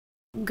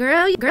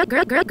Girl, you know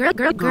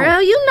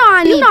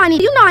I need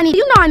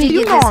to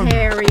get this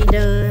hair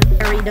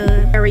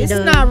redone. It's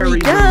not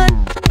redone.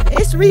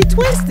 It's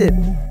retwisted.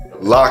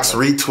 Locc's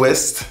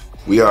Retwist.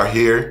 We are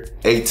here.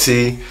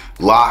 AT,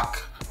 Locc.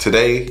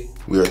 Today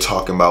we are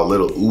talking about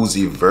Lil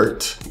Uzi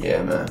Vert.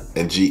 Yeah, man.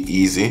 And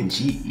G-Eazy.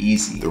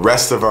 G-Eazy. The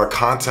rest of our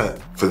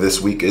content for this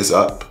week is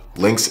up.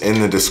 Links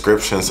in the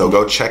description, so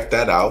go check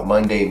that out.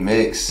 Monday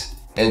mix,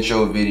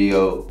 intro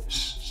video,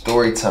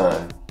 story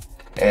time,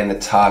 and the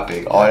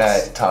topic.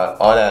 Yes.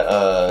 All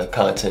that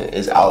content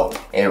is out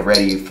and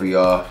ready for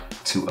y'all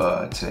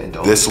to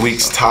indulge. This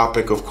week's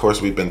topic, of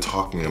course, we've been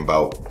talking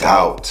about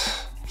doubt,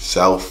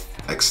 self,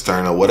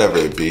 external, whatever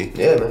it be.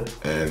 Yeah, man.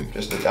 And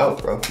just the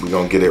doubt, bro. We're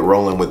gonna get it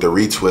rolling with the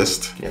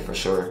retwist. Yeah, for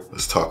sure.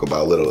 Let's talk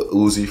about Lil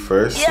Uzi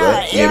first,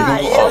 right?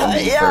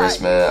 Uzi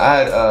first, man. I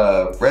had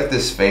read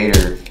this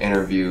Fader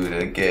interview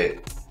to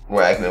get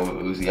more accurate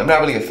with Uzi. I'm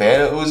not really a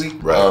fan of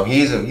Uzi. Right.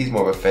 He's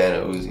more of a fan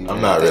of Uzi.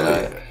 I'm not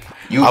really.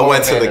 I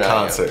went to the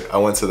concert. I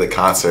went to the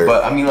concert.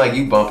 But I mean, like,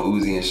 you bump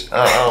Uzi and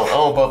I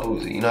don't bump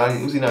Uzi. You know,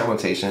 Uzi not in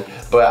rotation.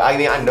 But I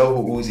mean, I know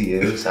who Uzi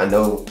is. I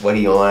know what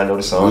he on. I know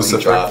the songs he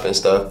drop and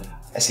stuff.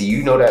 I see,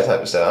 you know that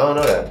type of stuff. I don't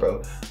know that,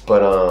 bro.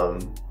 But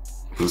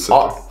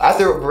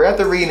after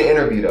reading the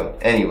interview though,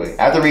 anyway,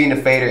 after reading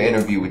the Fader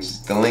interview,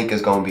 which the link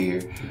is gonna be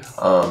here,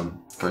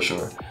 for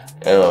sure.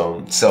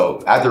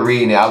 So after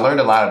reading it, I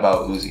learned a lot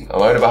about Uzi. I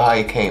learned about how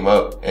he came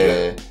up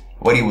and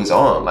what he was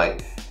on,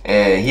 like.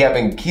 And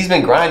he's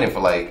been grinding for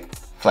like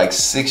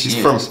 6 years.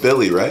 He's from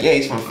Philly, right? Yeah,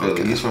 he's from Philly.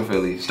 Okay. He's from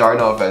Philly.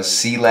 Starting off as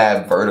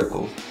C-Lab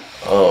Vertical.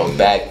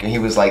 Back when he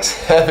was like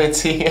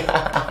 17. No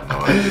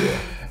idea.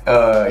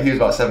 He was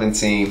about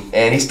 17,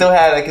 and he still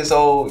had like his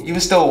old. He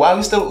was still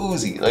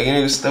Uzi. Like, he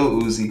was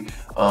still Uzi.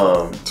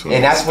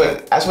 And that's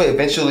what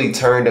eventually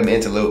turned him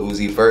into Lil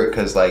Uzi Vert,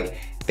 because like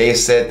they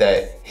said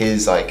that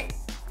his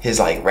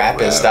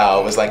rapping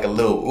style was like a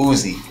Lil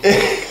Uzi.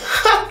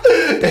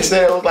 They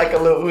said it was like a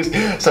Lil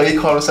Uzi, so he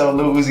called himself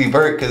Lil Uzi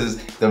Vert because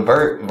the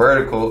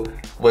vertical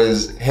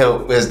was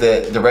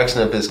the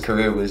direction of his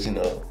career was, you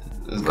know,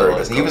 was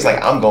going. So he was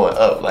like, I'm going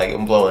up, like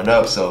I'm blowing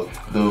up. So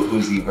Lil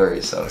Uzi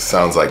Vert. So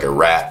sounds like a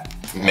rap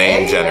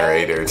name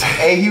generator.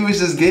 Hey, he was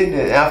just getting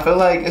it. And I feel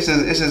like it's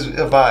just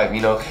a vibe,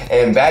 you know.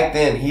 And back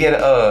then he had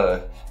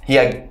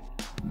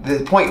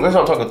the point, that's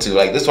what I'm talking to.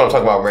 Like, this is what I'm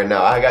talking about right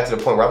now. I got to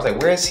the point where I was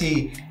like, where is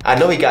he? I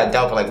know he got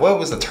doubt, but like, what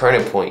was the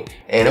turning point?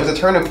 And it was a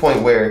turning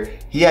point where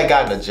he had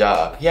gotten a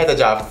job. He had the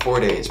job for 4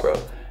 days, bro.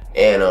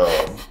 And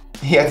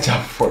he had the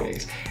job for 4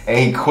 days. And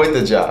he quit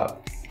the job.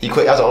 That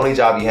was the only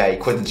job he had. He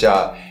quit the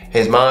job.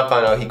 His mom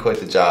found out he quit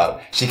the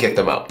job. She kicked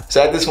him out.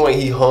 So at this point,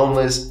 he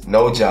homeless,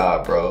 no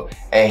job, bro.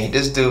 And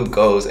this dude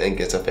goes and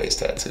gets a face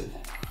tattoo.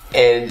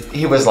 And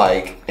he was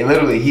like, and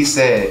literally he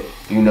said,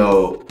 you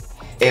know,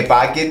 if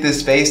I get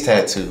this face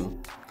tattoo,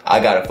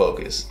 I gotta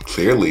focus.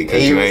 Clearly,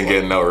 because you ain't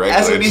getting no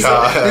regular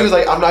job. He was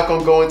like, I'm not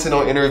gonna go into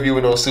no interview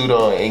with no suit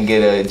on and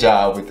get a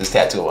job with this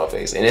tattoo on my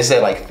face. And it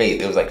said like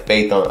faith. It was like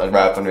faith on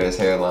right under his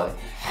hairline.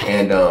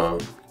 And I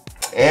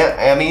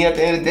mean, at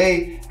the end of the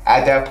day,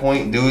 at that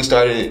point, dude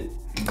started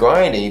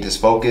grinding. He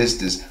just focused,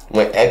 just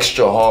went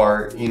extra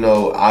hard, you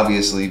know,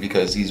 obviously,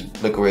 because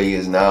look where he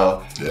is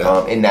now.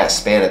 Yeah. In that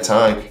span of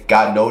time,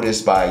 got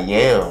noticed by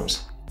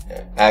Yams.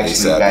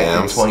 Actually, back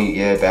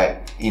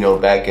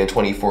in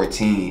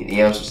 2014,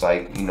 Yams was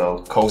like, you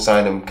know,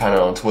 co-signed him kind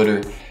of on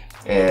Twitter,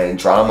 and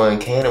Drama and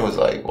Cannon was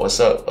like, what's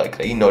up?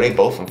 Like, you know, they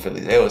both from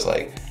Philly. They was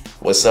like,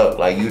 what's up?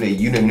 Like, you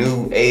the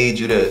new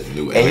age, and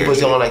he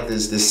was on like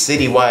this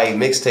citywide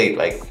mixtape,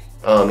 like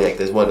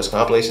there's one of those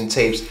compilation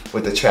tapes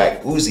with the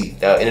track Uzi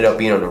that ended up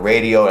being on the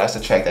radio. That's the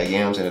track that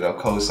Yams ended up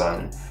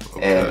co-signing.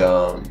 Okay.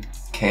 And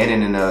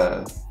Cannon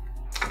and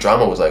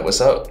Drama was like,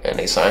 what's up? And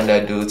they signed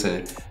that dude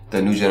to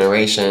the New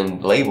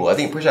Generation label. I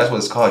think pretty sure that's what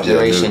it's called.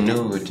 Generation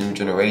New or New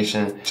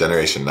Generation.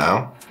 Generation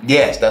Now?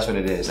 Yes, that's what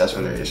it is. That's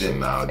what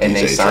Generation Now. And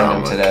they signed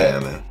him to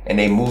that. Cannon. And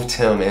they moved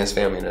him and his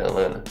family to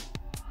Atlanta.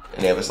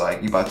 And they was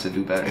like, you about to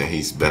do better. And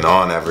he's been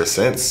on ever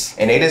since.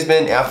 And they just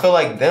been, I feel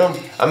like them,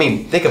 I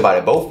mean, think about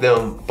it. Both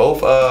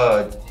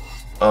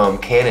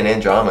Cannon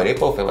and Drama, they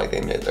both in like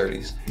their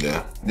mid-30s.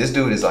 Yeah. This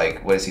dude is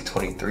like, what is he,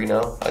 23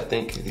 now? I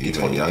think he's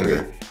 23.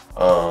 Younger.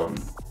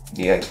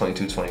 Yeah,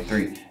 22,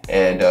 23.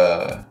 And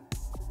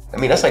I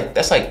mean, that's like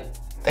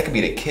that could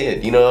be the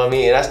kid, you know what I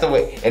mean? And that's the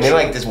way. And they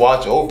like just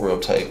watch over him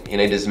type,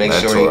 and they just make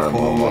sure he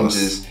cool and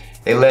just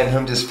they let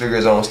him just figure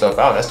his own stuff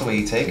out. That's the way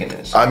he's taking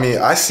this. I mean,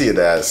 I see it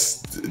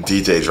as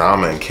DJ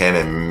Drama and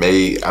Cannon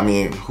I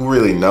mean, who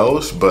really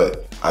knows?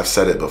 But I've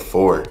said it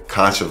before,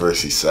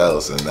 controversy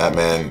sells, and that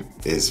man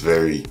is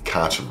very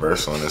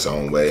controversial in his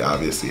own way.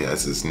 Obviously, he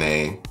has his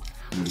name,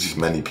 which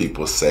many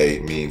people say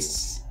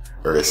means,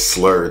 or is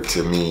slurred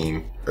to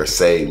mean, or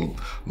say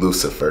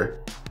Lucifer.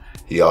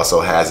 He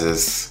also has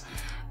his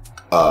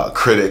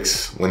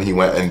critics when he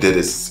went and did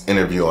his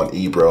interview on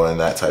Ebro and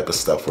that type of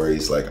stuff, where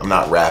he's like, I'm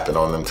not rapping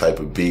on them type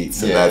of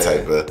beats and that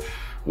type of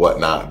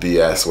whatnot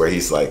BS, where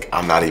he's like,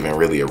 I'm not even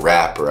really a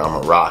rapper, I'm a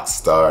rock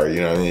star,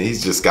 you know what I mean?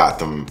 He's just got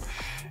them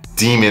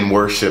demon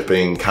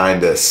worshipping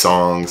kind of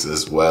songs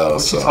as well.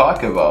 What you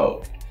talking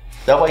about?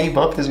 Is that why you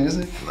bump his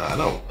music? No, I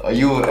don't. Are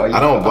you I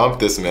don't bump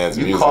this man's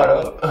music. You caught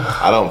up?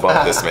 I don't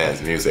bump this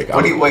man's music.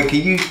 Wait,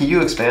 can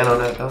you expand on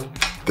that though?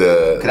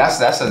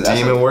 That's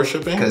demon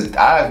worshipping? Because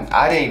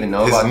I didn't even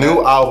know his about new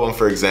that. album,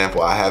 for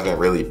example, I haven't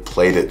really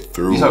played it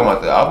through. You talking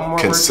about the album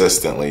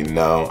consistently?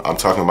 No, I'm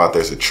talking about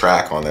there's a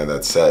track on there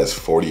that says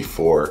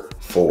 44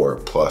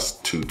 plus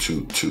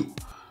 222,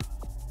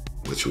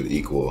 which would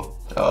equal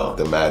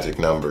the magic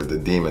number, the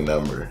demon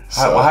number.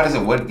 So, how does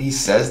it? What he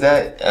says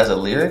that as a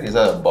lyric? Is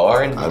that a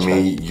bar? I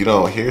mean, you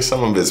don't hear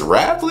some of his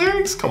rap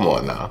lyrics? Come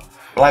on now.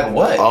 Like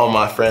what? All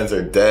my friends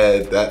are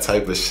dead. That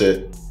type of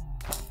shit.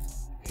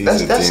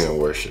 He's a demon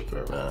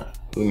worshiper, man.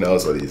 Who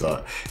knows what he's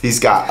on? He's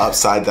got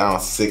upside down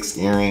 6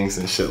 earrings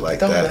and shit like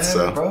that. Matter,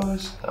 so,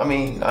 bros. I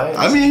mean,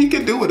 he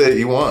can do whatever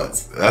he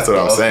wants. That's what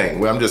I'm saying.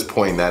 Well, I'm just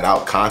pointing that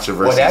out.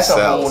 Controversy. Well, that's sells.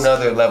 a whole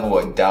nother level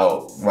of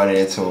doubt running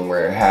into him,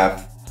 where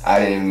I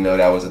didn't even know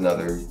that was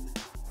another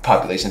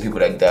population of people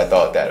that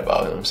thought that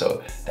about him.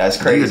 So that's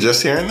crazy. You're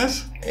just hearing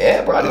this?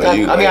 Yeah, bro. I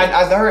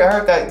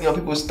heard that, you know,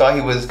 people thought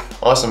he was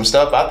on some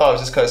stuff. I thought it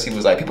was just because he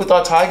was like, people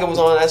thought Tiger was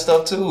on that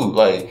stuff too.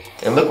 Like,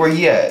 and look where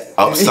he at.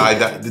 Upside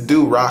down. The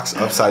dude rocks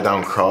upside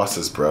down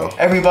crosses, bro.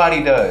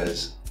 Everybody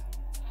does.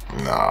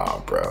 Nah,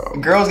 bro.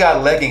 Girls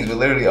got leggings with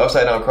literally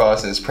upside down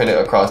crosses printed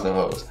across them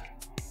hoes.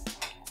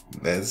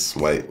 That's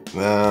white.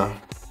 Nah.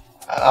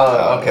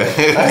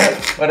 Okay.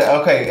 But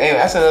okay, anyway,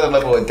 that's another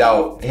level of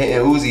doubt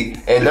hitting Uzi.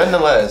 And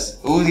nonetheless,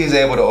 Uzi is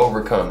able to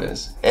overcome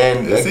this.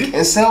 And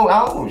sell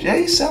albums. Yeah,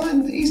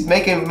 he's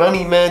making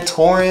money, man,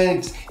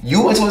 touring.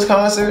 You went to his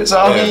concert. So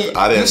I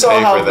mean, you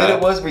saw how lit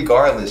it was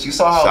regardless. You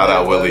saw how Shout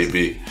out Willie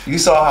B. You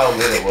saw how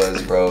lit it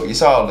was, bro. You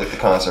saw how lit the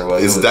concert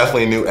was. It's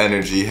definitely new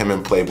energy. Him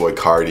and Playboy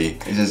Cardi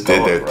did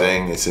their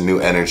thing. It's a new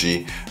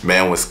energy.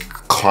 Man was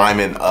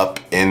climbing up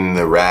in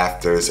the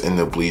rafters, in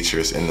the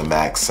bleachers, in the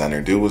Mag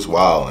Center. Dude was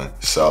wilding.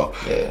 So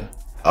yeah.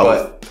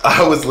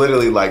 I was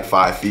literally like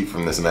 5 feet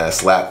from this man.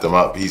 Slapped him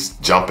up. He's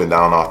jumping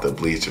down off the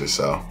bleachers.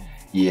 So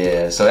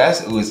yeah. So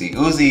that's Uzi.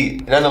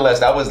 Uzi. Nonetheless,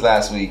 that was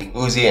last week.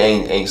 Uzi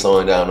ain't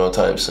slowing down no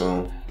time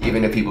soon.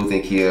 Even if people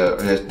think he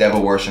a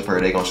devil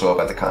worshiper, they gonna show up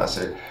at the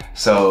concert.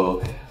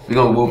 So we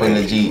gonna move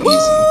into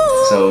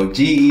G-Eazy. So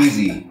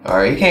G-Eazy. All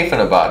right, he came from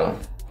the bottom.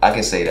 I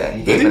can say that.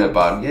 He came from the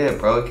bottom. Yeah,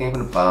 bro, he came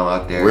from the bottom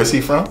out there. Where's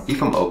he from? He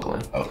from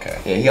Oakland. Okay.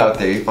 Yeah, he out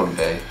there. He from the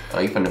Bay.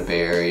 He from the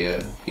Bay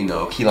Area. You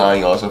know,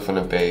 Kehlani also from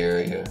the Bay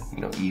Area. You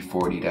know,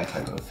 E40, that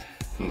type of,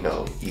 you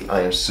know,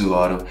 I Am Sue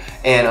Autumn.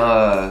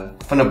 And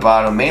from the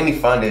bottom, mainly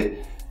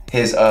funded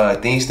his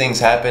These Things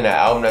Happen, that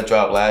album that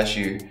dropped last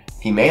year.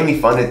 He mainly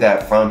funded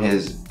that from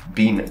his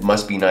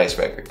Must Be Nice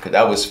record, because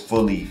that was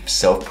fully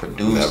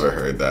self-produced. Never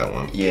heard that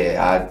one.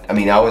 Yeah, I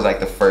mean, that was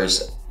like the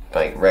first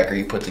like record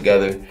he put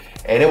together.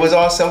 And it was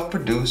all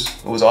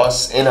self-produced. It was all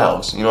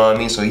in-house, you know what I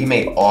mean? So he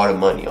made all the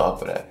money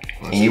off of that.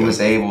 And he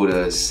was able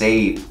to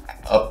save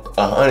up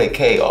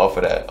 $100K off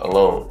of that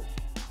alone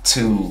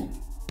to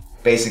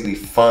basically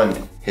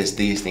fund his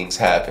These Things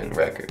Happen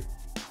record.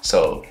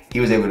 So he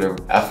was able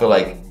to, I feel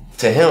like,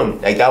 to him,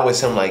 like that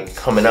was him like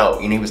coming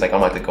out. And he was like,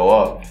 I'm about to go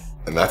off.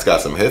 And that's got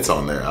some hits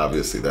on there,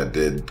 obviously, that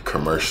did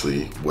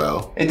commercially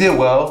well. It did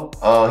well.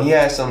 He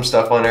had some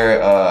stuff on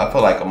there. I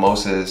feel like a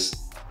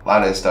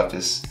lot of his stuff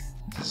just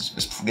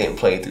getting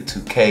played through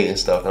 2K and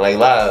stuff, and like a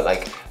lot of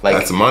like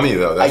that's money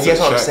though. I guess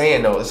what I'm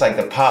saying though, it's like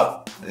the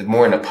pop,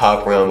 more in the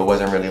pop realm. It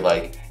wasn't really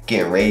like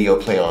getting radio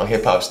play on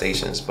hip hop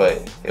stations,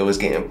 but it was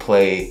getting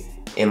played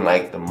in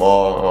like the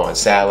mall on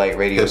satellite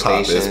radio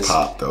stations. Hip hop is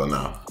pop though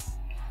now.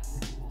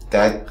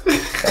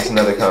 That's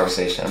another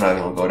conversation. I'm not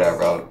even gonna go that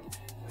route.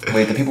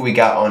 Wait, the people we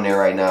got on there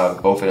right now,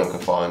 both of them can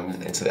fall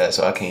into that,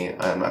 so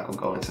I'm not gonna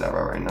go into that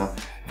route right now.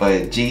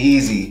 But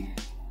G-Eazy.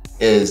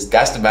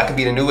 That could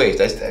be the new age.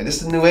 This is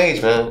the new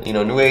age, man. You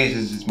know, new age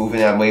is just moving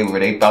that way where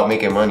they about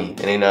making money and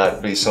they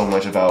not really so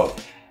much about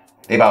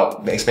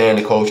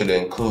expanding the culture to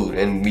include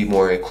and be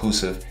more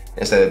inclusive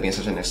instead of being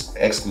such an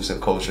exclusive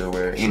culture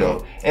where, you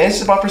know, and it's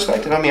just about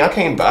perspective. I mean, I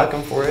can't back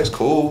him for it. It's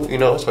cool, you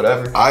know, it's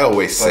whatever. I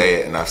always say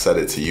it, and I've said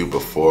it to you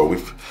before.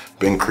 We've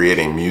been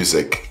creating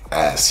music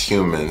as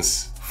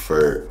humans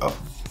for a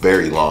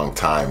very long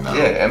time now.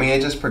 Yeah, I mean, it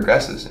just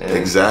progresses.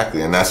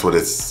 Exactly, and that's what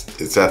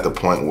it's at the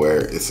point where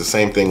it's the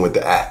same thing with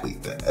the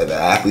athlete. The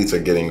athletes are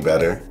getting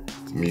better.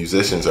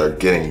 Musicians are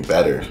getting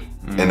better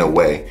in a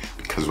way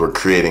because we're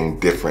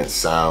creating different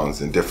sounds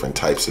and different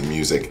types of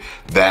music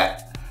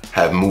that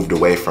have moved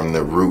away from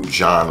the root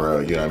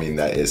genre, you know what I mean,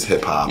 that is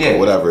hip hop or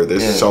whatever.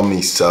 There's so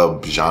many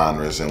sub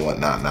genres and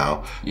whatnot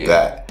now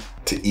that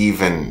to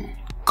even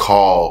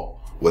call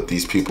what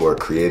these people are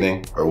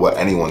creating or what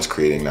anyone's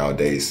creating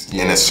nowadays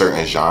in a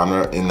certain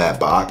genre in that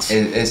box.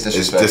 It's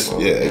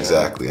disrespectful.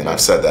 Exactly. And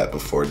I've said that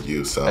before to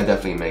you. So that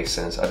definitely makes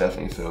sense. I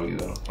definitely feel you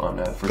though on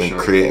that for sure. Been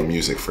creating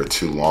music for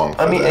too long.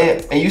 I mean,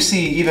 and you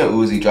see even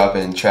Uzi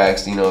dropping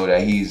tracks, you know,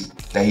 that he's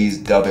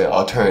dubbing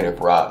alternative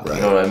rock. Right.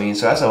 You know what I mean?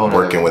 So that's a whole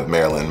working with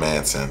Marilyn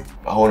Manson.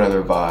 A whole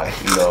other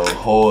vibe, you know,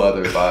 whole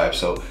other vibe.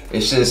 So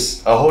it's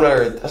just a whole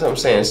other, that's what I'm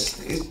saying.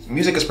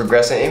 Music is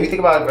progressing. And if you think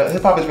about it,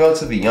 hip hop is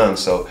relatively young.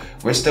 So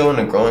we're still in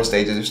the growing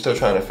stages. We're still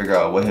trying to figure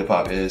out what hip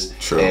hop is.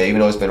 True. And even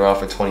though it's been around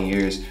for 20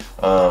 years,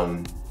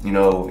 you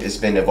know, it's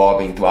been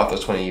evolving throughout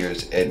those 20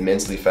 years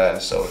immensely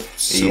fast. So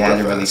it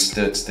hasn't really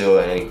stood still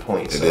at any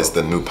point. It is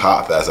the new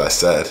pop, as I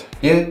said.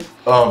 Yeah.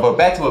 But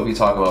back to what we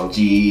talking about,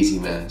 G-Eazy,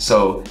 man.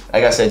 So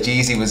like I said,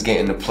 G-Eazy was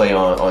getting to play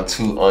on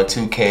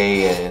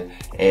 2K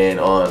and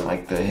on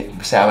like the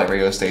satellite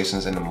radio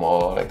stations in the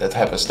mall, like that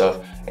type of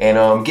stuff. And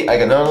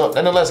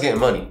nonetheless getting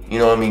money. You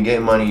know what I mean?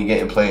 Getting money,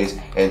 getting plays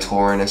and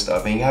touring and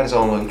stuff. And he got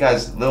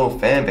his little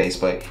fan base,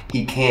 but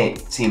he can't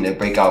seem to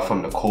break out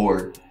from the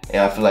core.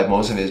 And I feel like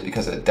most of it is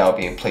because of the doubt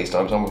being placed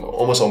on him. It's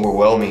almost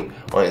overwhelming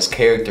on his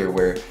character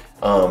where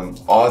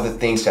all the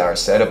things that are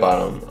said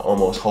about him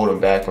almost hold him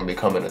back from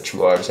becoming a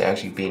true artist and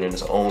actually being in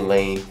his own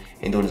lane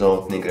and doing his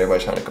own thing.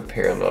 Everybody's trying to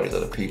compare him to all these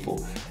other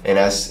people. And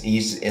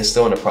he's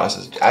still in the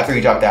process. After he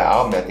dropped that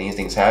album, that these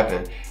things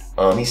happened,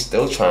 he's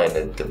still trying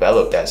to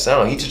develop that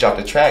sound. He just dropped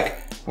a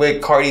track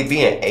with Cardi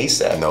B and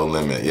ASAP. No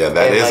Limit. Yeah,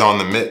 that is on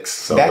the mix.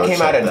 So that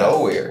came out of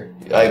nowhere.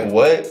 Like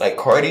what? Like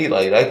Cardi,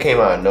 like that came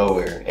out of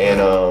nowhere.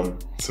 And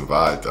it's a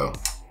vibe though.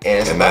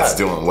 And that's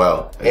doing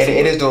well. It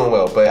is doing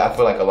well, but I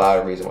feel like a lot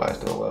of the reason why it's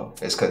doing well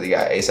is because he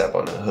got ASAP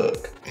on the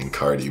hook. And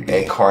Cardi B.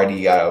 And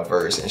Cardi got a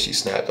verse and she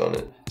snapped on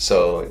it.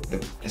 So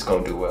it's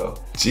gonna do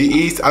well.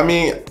 G-Eazy, I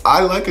mean,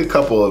 I like a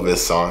couple of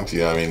his songs, you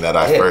know what I mean, that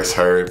I first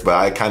heard, but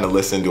I kind of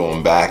listened to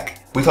him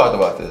back. We talked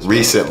about this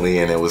recently,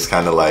 and it was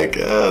kind of like,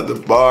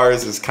 the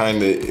bars is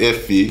kind of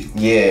iffy.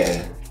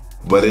 Yeah.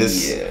 But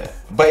it's... Yeah.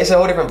 But it's a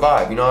whole different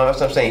vibe, you know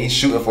what I'm saying? He's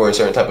shooting for a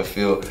certain type of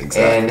feel.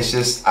 Exactly. And it's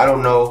just, I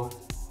don't know.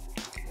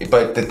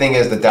 But the thing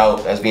is, the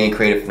doubt as being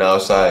created from the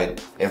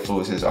outside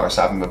influences are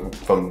stopping him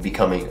from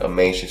becoming a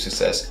mainstream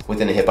success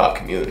within the hip hop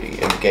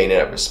community and gaining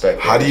that respect.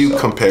 How do you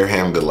compare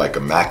him to like a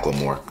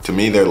Macklemore? To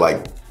me, they're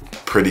like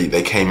pretty,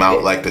 they came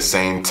out like the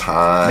same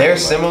time. They're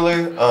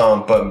similar,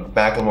 but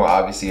Macklemore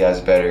obviously has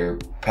a better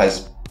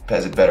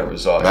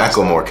result.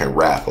 Macklemore can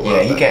rap a lot.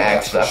 Yeah, he can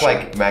actually. I feel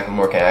like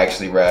Macklemore can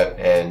actually rap,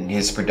 and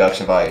his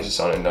production value is just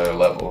on another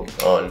level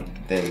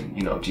than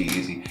you know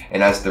G-Eazy,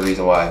 and that's the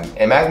reason why.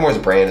 And Macklemore's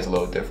brand is a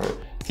little different.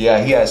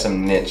 Yeah, he has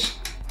some niche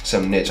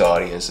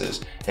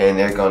audiences, and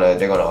they're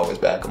gonna always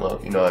back him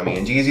up. You know what I mean?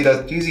 And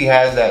G-Eazy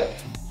has that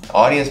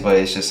audience, but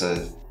it's just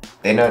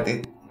they're not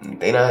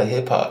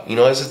hip hop. You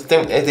know, it's just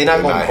they're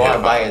not gonna go out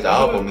and buy his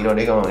album. You know,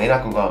 they're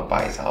not gonna go out and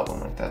buy his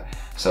album like that.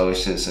 So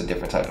it's just a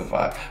different type of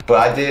vibe. But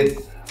I did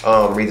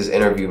read this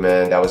interview,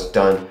 man, that was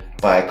done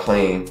by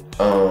Acclaim.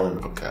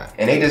 Okay.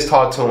 And they just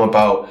talked to him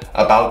about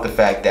the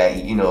fact that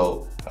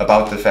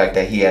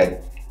he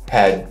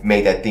had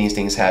made that These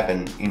Things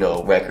Happen, you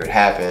know, record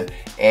happen,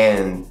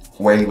 and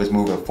where he was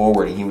moving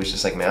forward. And he was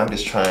just like, man, I'm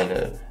just trying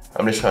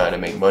to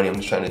make money. I'm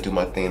just trying to do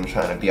my thing. I'm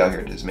trying to be out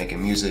here just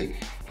making music,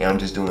 and I'm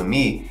just doing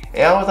me.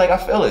 And I was like, I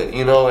feel it,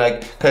 you know,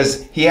 like,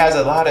 cause he has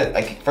a lot of,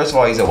 like, first of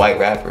all, he's a white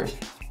rapper,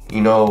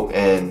 you know,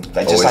 and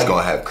like just always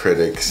gonna have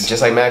critics,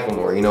 just like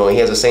Macklemore, you know, and he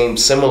has the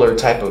similar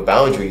type of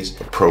boundaries,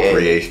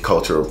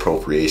 cultural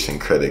appropriation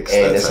critics,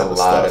 and there's a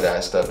lot of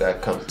that stuff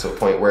that comes to a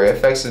point where it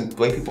affects the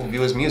way people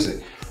view his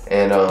music.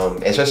 And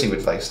especially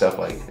with like stuff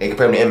like they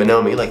compare him to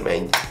Eminem. You're like,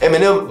 man,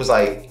 Eminem was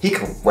like, he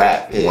could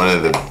rap. One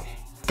of the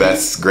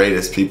best,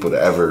 greatest people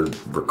to ever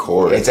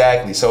record.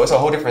 Exactly. So it's a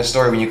whole different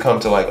story when you come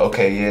to like,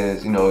 okay,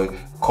 yeah, you know,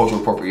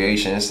 cultural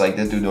appropriation. It's like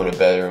this dude doing it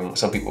better than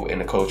some people in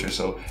the culture.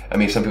 So I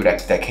mean, some people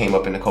that came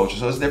up in the culture.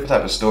 So it's a different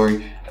type of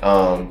story.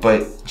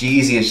 But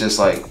G-Eazy is just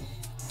like,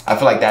 I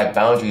feel like that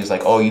boundary is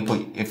like, oh,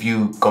 if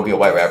you gonna be a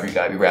white rapper, you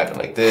gotta be rapping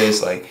like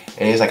this, like,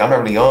 and it's like, I'm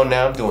not really on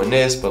now, I'm doing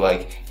this, but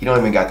like, you don't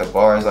even got the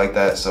bars like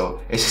that.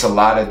 So it's just a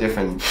lot of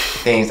different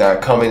things that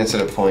are coming into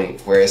the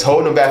point where it's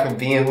holding him back from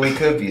being who he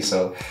could be.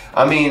 So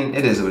I mean,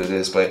 it is what it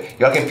is, but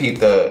y'all can peep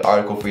the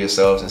article for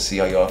yourselves and see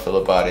how y'all feel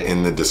about it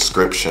in the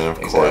description,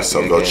 of course.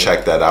 So go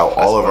check that out.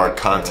 All of our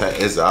content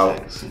is out.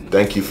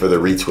 Thank you for the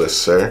retwist,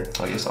 sir.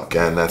 Oh, yes, okay.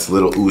 Again, that's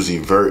Lil Uzi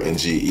Vert and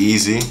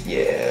G-Eazy.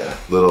 Yeah.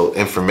 Little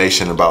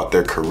information about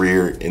their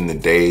career in the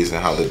Daze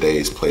and how the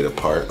Daze played a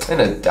part. And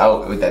a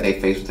doubt that they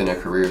face within their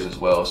careers as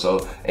well.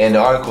 So, and the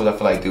articles I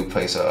feel like do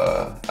place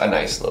a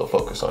nice little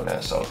focus on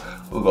that. So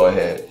we'll go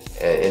ahead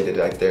and end it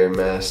right there,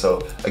 man.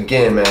 So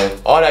again, man,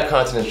 all that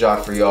content is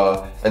dropped for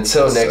y'all.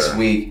 Until next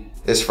week,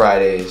 it's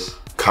FriiiDaze.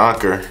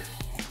 Conquer.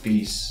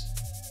 Peace.